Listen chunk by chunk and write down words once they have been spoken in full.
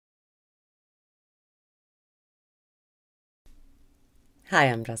Hi,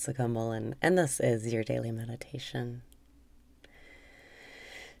 I'm Jessica Mullen, and this is your daily meditation.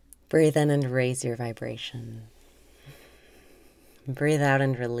 Breathe in and raise your vibration. Breathe out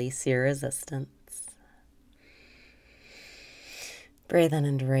and release your resistance. Breathe in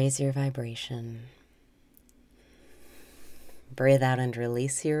and raise your vibration. Breathe out and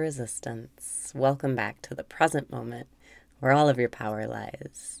release your resistance. Welcome back to the present moment where all of your power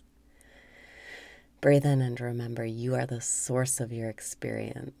lies. Breathe in and remember you are the source of your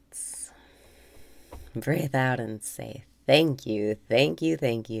experience. Breathe out and say thank you, thank you,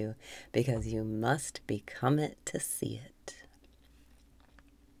 thank you, because you must become it to see it.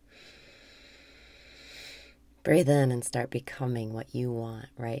 Breathe in and start becoming what you want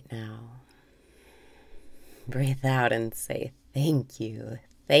right now. Breathe out and say thank you,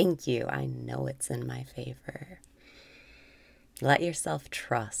 I know it's in my favor. Let yourself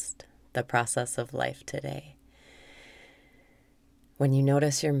trust the process of life today. When you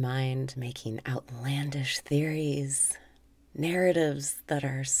notice your mind making outlandish theories, narratives that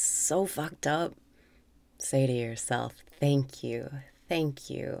are so fucked up, say to yourself, thank you,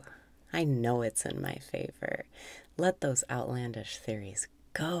 I know it's in my favor. Let those outlandish theories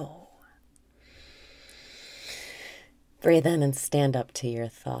go. Breathe in and stand up to your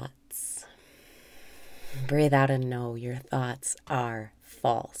thoughts. Breathe out and know your thoughts are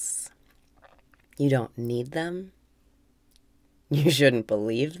false. You don't need them. You shouldn't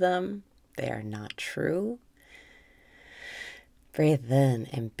believe them. They are not true. Breathe in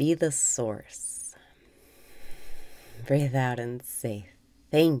and be the source. Breathe out and say,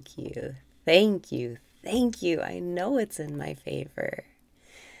 thank you, I know it's in my favor.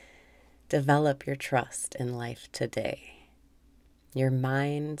 Develop your trust in life today. Your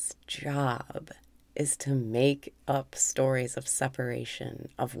mind's job is to make up stories of separation,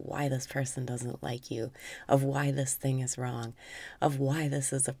 of why this person doesn't like you, of why this thing is wrong, of why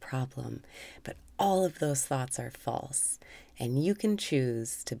this is a problem. But all of those thoughts are false, and you can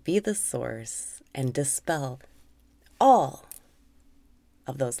choose to be the source and dispel all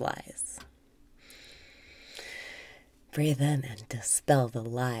of those lies. Breathe in and dispel the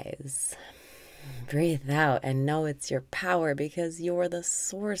lies. Breathe out and know it's your power because you're the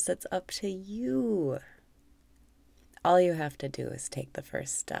source. It's up to you. All you have to do is take the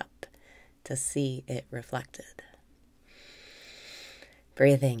first step to see it reflected.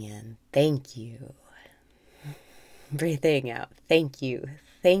 Breathing in, thank you. Breathing out, thank you.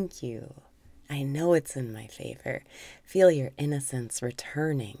 I know it's in my favor. Feel your innocence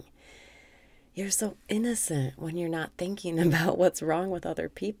returning. You're so innocent when you're not thinking about what's wrong with other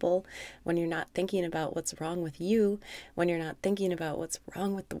people, when you're not thinking about what's wrong with you, when you're not thinking about what's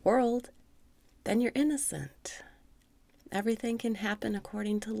wrong with the world, then you're innocent. Everything can happen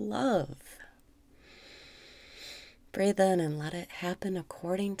according to love. Breathe in and let it happen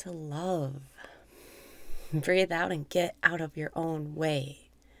according to love. Breathe out and get out of your own way.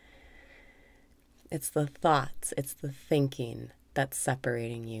 It's the thoughts, it's the thinking that's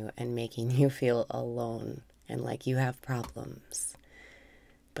separating you and making you feel alone and like you have problems.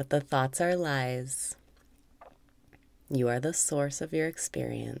 But the thoughts are lies. You are the source of your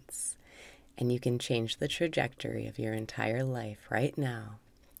experience, and you can change the trajectory of your entire life right now,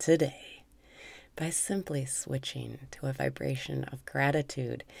 today, by simply switching to a vibration of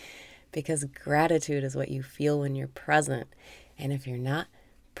gratitude, because gratitude is what you feel when you're present. And if you're not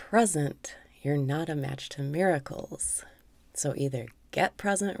present, you're not a match to miracles. So either get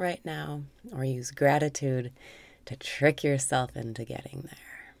present right now or use gratitude to trick yourself into getting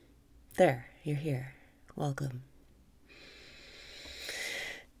there. There, you're here. Welcome.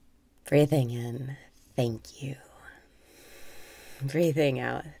 Breathing in, thank you. Breathing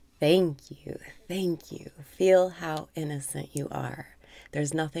out, thank you. Feel how innocent you are.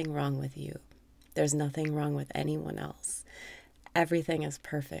 There's nothing wrong with you. There's nothing wrong with anyone else. Everything is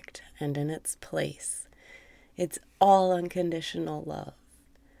perfect and in its place. It's all unconditional love.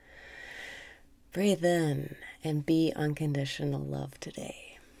 Breathe in and be unconditional love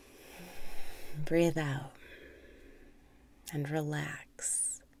today. Breathe out and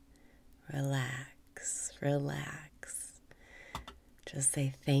relax. Just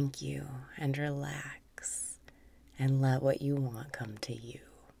say thank you and relax and let what you want come to you.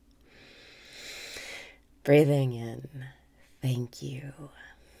 Breathing in, thank you.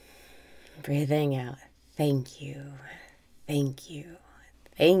 Breathing out, thank you.